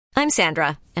I'm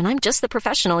Sandra, and I'm just the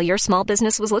professional your small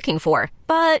business was looking for.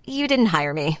 But you didn't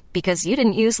hire me because you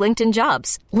didn't use LinkedIn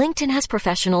Jobs. LinkedIn has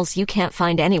professionals you can't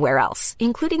find anywhere else,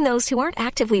 including those who aren't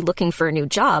actively looking for a new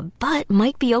job, but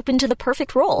might be open to the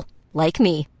perfect role, like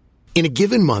me. In a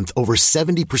given month, over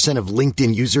 70% of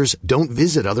LinkedIn users don't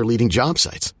visit other leading job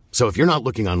sites. So if you're not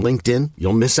looking on LinkedIn,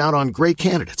 you'll miss out on great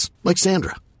candidates like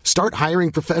Sandra. Start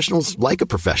hiring professionals like a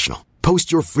professional.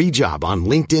 Post your free job on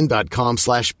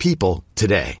linkedin.com/people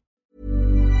today.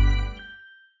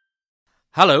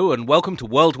 Hello and welcome to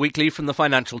World Weekly from the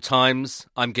Financial Times.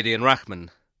 I'm Gideon Rachman.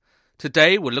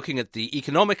 Today we're looking at the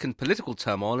economic and political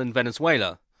turmoil in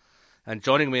Venezuela. And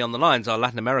joining me on the lines are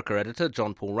Latin America editor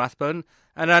John Paul Rathbone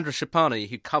and Andrew Shapani,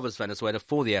 who covers Venezuela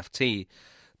for the FT.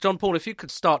 John Paul, if you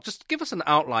could start, just give us an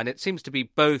outline. It seems to be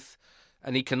both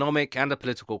an economic and a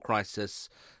political crisis,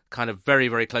 kind of very,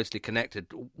 very closely connected.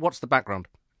 What's the background?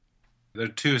 There are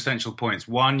two essential points.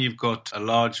 One, you've got a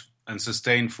large and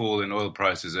sustained fall in oil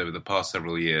prices over the past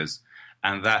several years,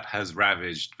 and that has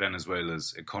ravaged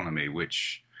Venezuela's economy,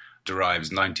 which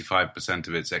derives 95%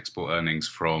 of its export earnings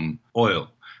from oil.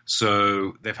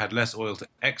 So they've had less oil to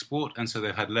export, and so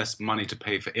they've had less money to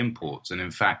pay for imports. And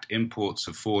in fact, imports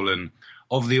have fallen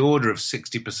of the order of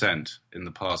 60% in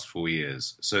the past 4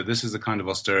 years. So this is the kind of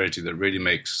austerity that really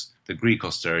makes the Greek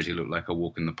austerity look like a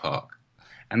walk in the park.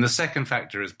 And the second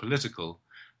factor is political.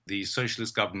 The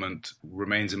socialist government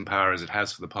remains in power as it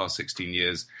has for the past 16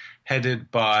 years,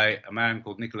 headed by a man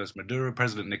called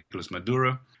President Nicolas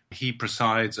Maduro. He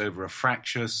presides over a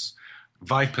fractious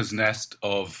viper's nest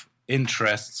of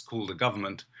interests called the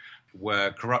government,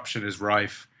 where corruption is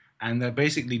rife, and they're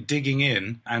basically digging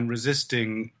in and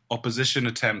resisting opposition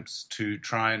attempts to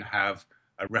try and have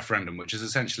a referendum, which is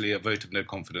essentially a vote of no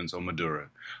confidence on Maduro.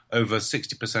 Over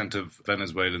 60% of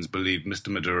Venezuelans believe Mr.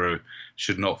 Maduro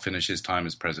should not finish his time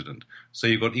as president. So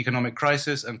you've got economic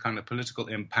crisis and kind of political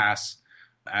impasse,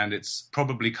 and it's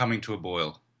probably coming to a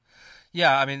boil.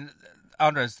 Yeah, I mean,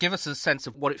 Andres, give us a sense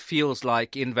of what it feels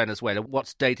like in Venezuela.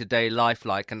 What's day-to-day life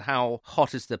like, and how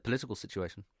hot is the political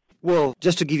situation? Well,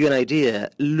 just to give you an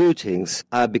idea, lootings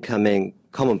are becoming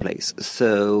commonplace.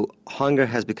 So hunger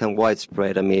has become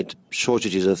widespread amid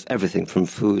shortages of everything from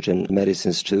food and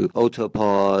medicines to auto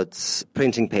parts,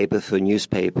 printing paper for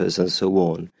newspapers and so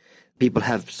on. People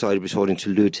have started resorting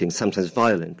to looting, sometimes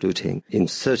violent looting, in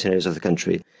certain areas of the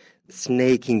country.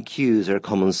 Snaking queues are a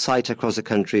common sight across the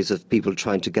countries of people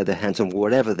trying to get their hands on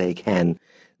whatever they can.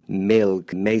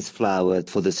 Milk, maize flour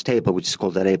for the staple, which is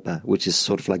called arepa, which is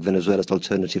sort of like Venezuela's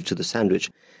alternative to the sandwich.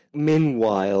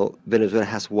 Meanwhile, Venezuela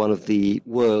has one of the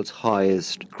world's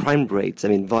highest crime rates. I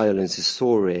mean, violence is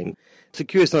soaring.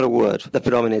 Secure is not a word that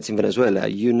predominates in Venezuela.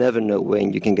 You never know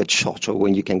when you can get shot or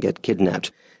when you can get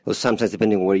kidnapped, or sometimes,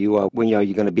 depending on where you are, when are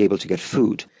you going to be able to get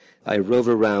food. I rove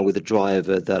around with a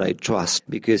driver that I trust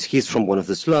because he's from one of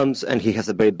the slums and he has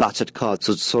a very battered car,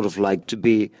 so it's sort of like to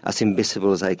be as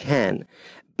invisible as I can.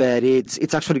 But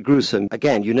it's actually gruesome.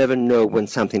 Again, you never know when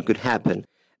something could happen.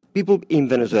 People in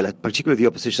Venezuela, particularly the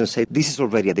opposition, say this is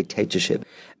already a dictatorship.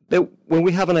 But when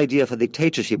we have an idea of a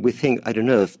dictatorship, we think, I don't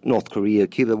know, of North Korea,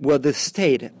 Cuba, where the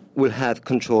state will have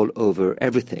control over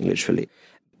everything, literally.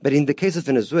 But in the case of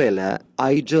Venezuela,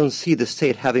 I don't see the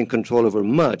state having control over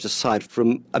much, aside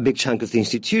from a big chunk of the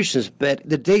institutions. But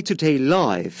the day-to-day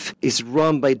life is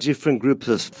run by different groups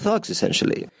of thugs,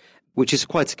 essentially, which is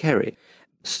quite scary.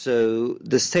 So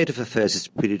the state of affairs is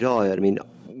pretty dire. I mean,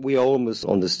 we are almost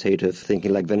on the state of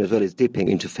thinking like Venezuela is dipping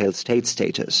into failed state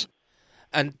status.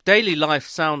 And daily life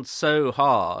sounds so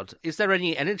hard. Is there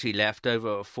any energy left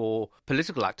over for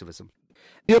political activism?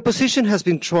 The opposition has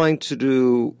been trying to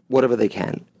do whatever they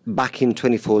can. Back in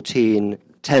 2014,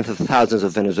 tens of thousands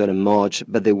of Venezuelans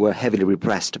marched, but they were heavily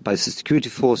repressed by the security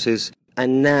forces.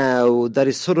 And now that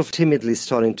is sort of timidly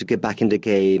starting to get back in the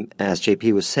game, as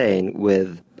JP was saying,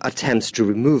 with attempts to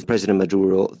remove President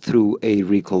Maduro through a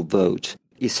recall vote.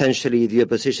 Essentially, the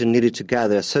opposition needed to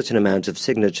gather a certain amount of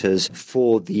signatures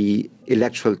for the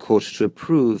electoral court to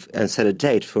approve and set a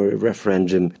date for a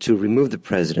referendum to remove the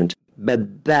president.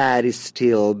 But that is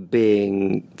still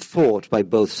being fought by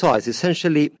both sides.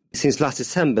 Essentially, since last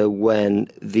December, when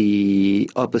the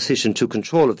opposition took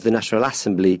control of the National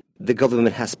Assembly, the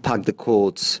government has packed the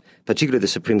courts, particularly the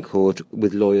Supreme Court,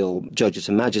 with loyal judges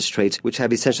and magistrates, which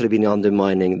have essentially been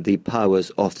undermining the powers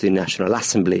of the National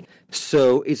Assembly.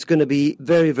 So it's going to be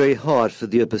very, very hard for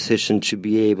the opposition to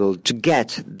be able to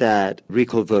get that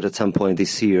recall vote at some point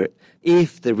this year.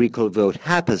 If the recall vote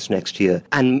happens next year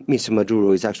and Mr.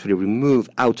 Maduro is actually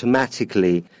removed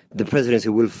automatically, the presidency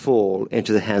will fall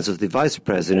into the hands of the vice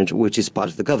president, which is part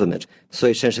of the government. So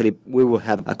essentially, we will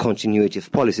have a continuity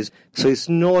of policies. So it's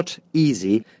not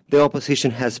easy. The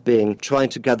opposition has been trying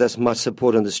to gather as much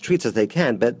support on the streets as they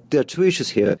can, but there are two issues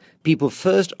here. People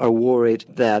first are worried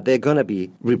that they're going to be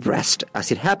repressed,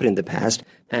 as it happened in the past.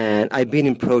 And I've been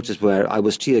in protests where I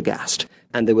was tear-gassed,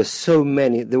 and there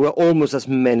were almost as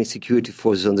many security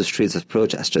forces on the streets as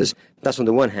protesters. That's on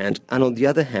the one hand. And on the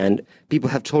other hand, people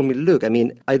have told me, look,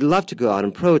 I'd love to go out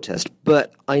and protest,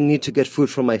 but I need to get food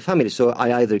for my family. So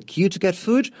I either queue to get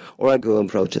food or I go and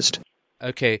protest.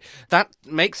 Okay, that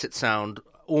makes it sound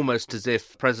almost as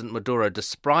if President Maduro,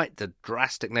 despite the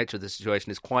drastic nature of the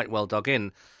situation, is quite well dug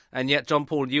in. And yet, John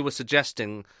Paul, you were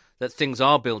suggesting that things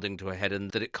are building to a head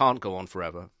and that it can't go on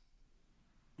forever.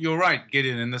 You're right,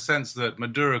 Gideon, in the sense that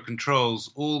Maduro controls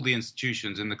all the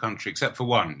institutions in the country except for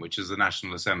one, which is the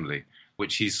National Assembly,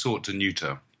 which he's sought to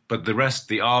neuter. But the rest,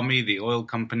 the army, the oil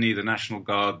company, the National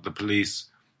Guard, the police,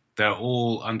 they're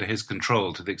all under his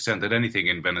control to the extent that anything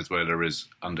in Venezuela is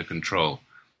under control.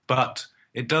 But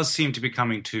it does seem to be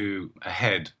coming to a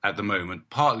head at the moment,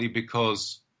 partly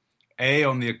because,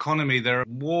 on the economy, there are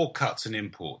more cuts in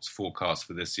imports forecast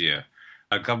for this year.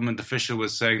 A government official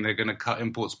was saying they're going to cut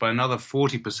imports by another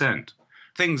 40%.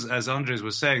 Things, as Andres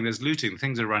was saying, there's looting,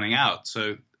 things are running out,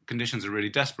 so conditions are really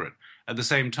desperate. At the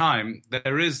same time,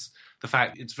 there is the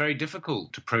fact it's very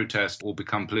difficult to protest or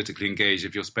become politically engaged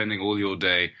if you're spending all your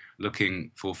day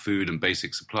looking for food and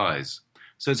basic supplies.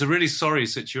 So it's a really sorry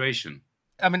situation.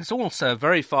 It's also a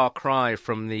very far cry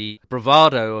from the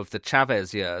bravado of the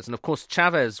Chavez years. And of course,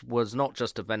 Chavez was not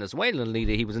just a Venezuelan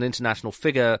leader, he was an international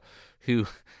figure who,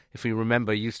 if you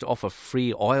remember, used to offer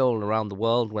free oil around the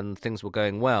world when things were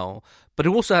going well, but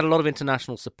who also had a lot of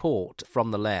international support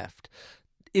from the left.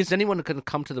 Is anyone going to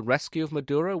come to the rescue of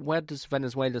Maduro? Where does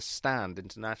Venezuela stand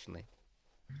internationally?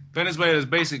 Venezuela is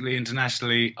basically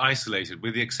internationally isolated,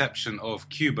 with the exception of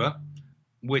Cuba,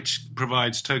 which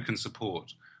provides token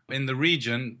support. In the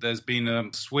region, there's been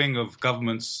a swing of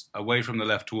governments away from the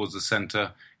left towards the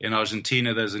center. In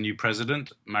Argentina, there's a new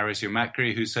president, Mauricio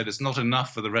Macri, who said it's not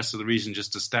enough for the rest of the region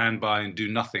just to stand by and do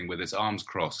nothing with its arms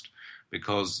crossed,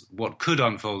 because what could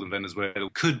unfold in Venezuela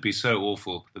could be so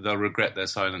awful that they'll regret their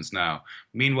silence now.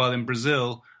 Meanwhile, in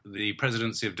Brazil, the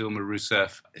presidency of Dilma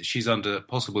Rousseff, she's under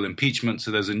possible impeachment, so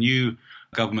there's a new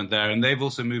government there, and they've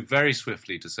also moved very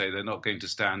swiftly to say they're not going to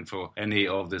stand for any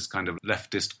of this kind of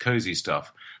leftist cozy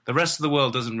stuff. The rest of the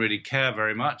world doesn't really care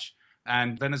very much,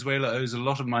 and Venezuela owes a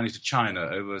lot of money to China,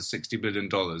 over $60 billion.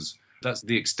 That's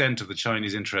the extent of the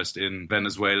Chinese interest in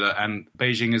Venezuela, and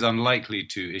Beijing is unlikely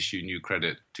to issue new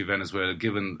credit to Venezuela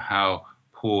given how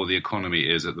poor the economy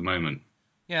is at the moment.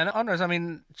 Yeah, and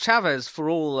Andres, Chavez, for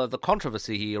all of the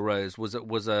controversy he arose,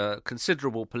 was a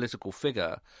considerable political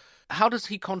figure. How does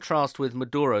he contrast with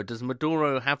Maduro? Does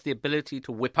Maduro have the ability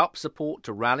to whip up support,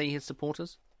 to rally his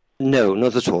supporters? No,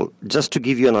 not at all. Just to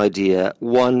give you an idea,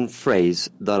 one phrase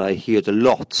that I hear a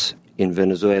lot in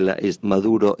Venezuela is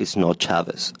Maduro is not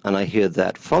Chavez. And I hear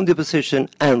that from the opposition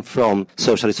and from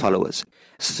socialist followers.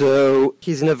 So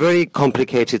he's in a very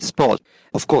complicated spot.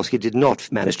 Of course, he did not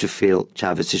manage to fill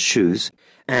Chavez's shoes.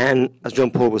 And as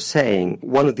John Paul was saying,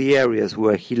 one of the areas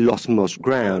where he lost most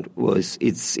ground was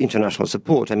its international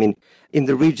support. In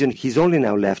the region, he's only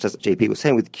now left, as JP was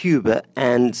saying, with Cuba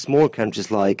and small countries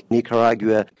like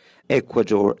Nicaragua,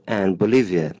 Ecuador, and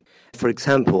Bolivia. For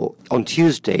example, on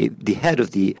Tuesday, the head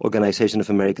of the Organization of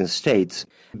American States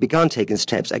began taking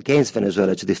steps against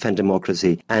Venezuela to defend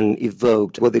democracy and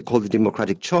evoked what they call the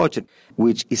Democratic Charter,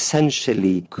 which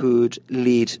essentially could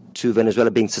lead to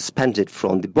Venezuela being suspended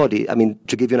from the body.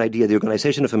 To give you an idea, the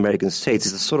Organization of American States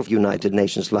is a sort of United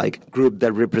Nations-like group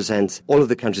that represents all of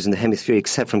the countries in the hemisphere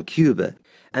except from Cuba.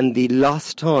 And the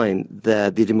last time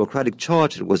that the Democratic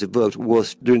Charter was evoked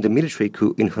was during the military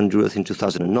coup in Honduras in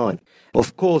 2009.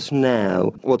 Of course,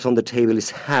 now what's on the table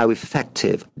is how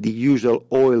effective the usual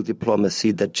oil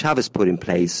diplomacy that Chavez put in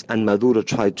place and Maduro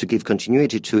tried to give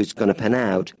continuity to is going to pan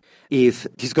out, if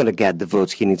he's going to get the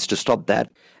votes he needs to stop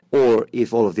that, or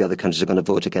if all of the other countries are going to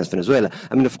vote against Venezuela.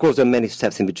 Of course, there are many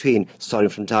steps in between, starting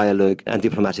from dialogue and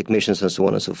diplomatic missions and so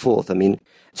on and so forth.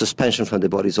 Suspension from the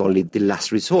body is only the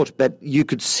last resort, but you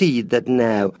could see that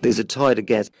now there's a tide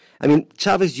against.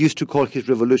 Chavez used to call his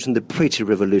revolution the pretty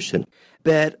revolution,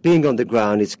 but being on the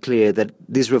ground, it's clear that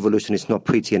this revolution is not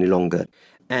pretty any longer,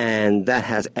 and that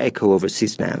has echo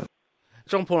overseas now.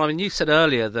 John Paul, you said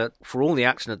earlier that for all the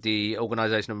action at the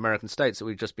Organization of American States that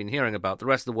we've just been hearing about, the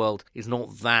rest of the world is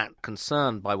not that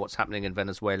concerned by what's happening in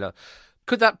Venezuela.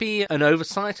 Could that be an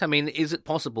oversight? Is it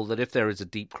possible that if there is a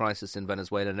deep crisis in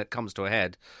Venezuela and it comes to a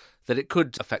head, that it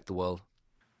could affect the world?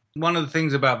 One of the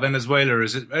things about Venezuela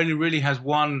is it only really has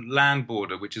one land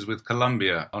border, which is with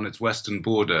Colombia on its western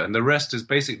border, and the rest is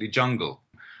basically jungle.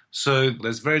 So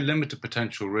there's very limited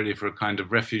potential really for a kind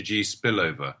of refugee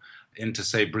spillover into,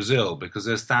 say, Brazil, because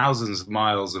there's thousands of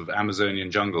miles of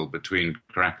Amazonian jungle between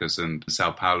Caracas and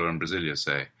Sao Paulo and Brasilia,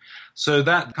 say. So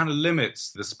that kind of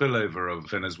limits the spillover of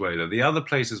Venezuela. The other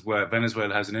places where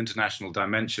Venezuela has an international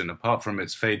dimension, apart from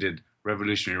its faded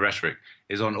revolutionary rhetoric,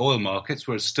 is on oil markets,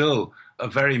 where it's still a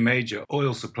very major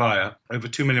oil supplier, over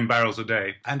 2 million barrels a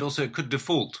day, and also it could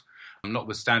default.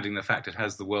 Notwithstanding the fact it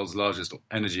has the world's largest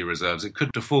energy reserves, it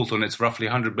could default on its roughly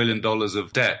 $100 billion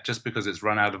of debt just because it's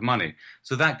run out of money.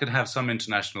 So that could have some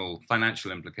international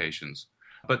financial implications.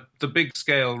 But the big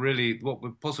scale, really, what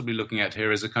we're possibly looking at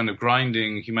here is a kind of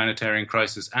grinding humanitarian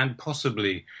crisis and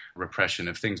possibly repression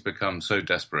if things become so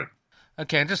desperate.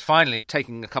 Okay, and just finally,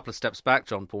 taking a couple of steps back,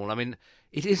 John Paul, I mean,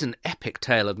 it is an epic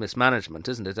tale of mismanagement,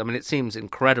 isn't it? I mean, it seems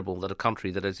incredible that a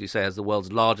country that, as you say, has the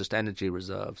world's largest energy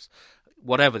reserves,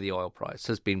 whatever the oil price,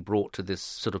 has been brought to this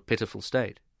sort of pitiful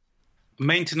state.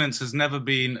 Maintenance has never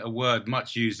been a word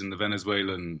much used in the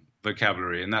Venezuelan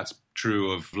vocabulary, and that's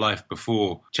true of life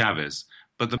before Chavez.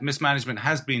 But the mismanagement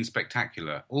has been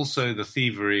spectacular. Also the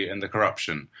thievery and the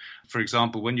corruption. For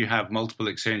example, when you have multiple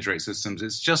exchange rate systems,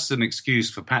 it's just an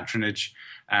excuse for patronage.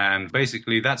 And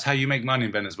basically, that's how you make money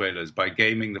in Venezuela, is by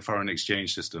gaming the foreign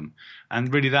exchange system.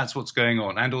 And really, that's what's going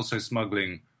on. And also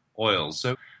smuggling oil.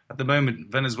 So at the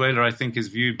moment, Venezuela, I think, is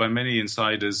viewed by many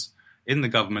insiders in the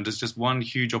government as just one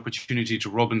huge opportunity to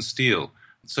rob and steal.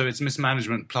 So it's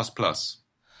mismanagement plus.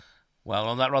 Well,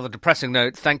 on that rather depressing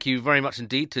note, thank you very much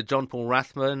indeed to John Paul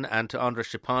Rathman and to Andres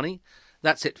Schipani.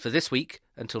 That's it for this week.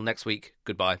 Until next week,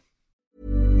 goodbye.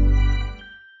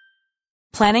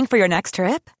 Planning for your next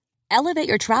trip? Elevate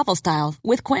your travel style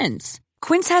with Quince.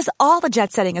 Quince has all the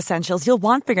jet-setting essentials you'll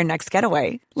want for your next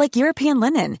getaway, like European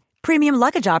linen, premium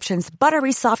luggage options,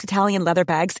 buttery soft Italian leather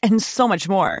bags, and so much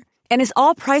more. And is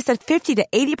all priced at 50 to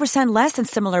 80% less than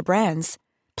similar brands.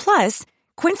 Plus,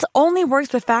 Quince only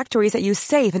works with factories that use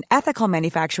safe and ethical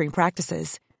manufacturing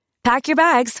practices. Pack your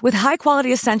bags with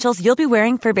high-quality essentials you'll be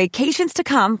wearing for vacations to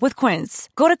come with Quince.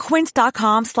 Go to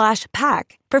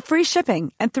quince.com/pack for free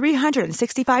shipping and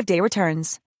 365-day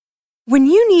returns. When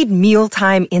you need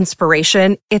mealtime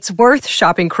inspiration, it's worth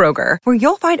shopping Kroger, where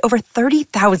you'll find over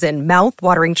 30,000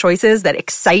 mouth-watering choices that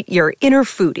excite your inner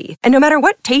foodie. And no matter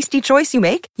what tasty choice you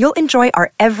make, you'll enjoy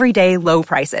our everyday low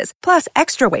prices, plus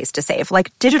extra ways to save,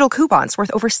 like digital coupons worth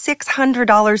over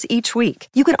 $600 each week.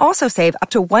 You can also save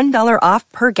up to $1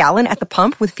 off per gallon at the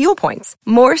pump with fuel points.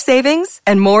 More savings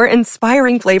and more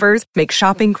inspiring flavors make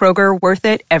shopping Kroger worth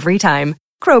it every time.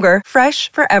 Kroger,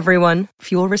 fresh for everyone.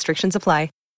 Fuel restrictions apply.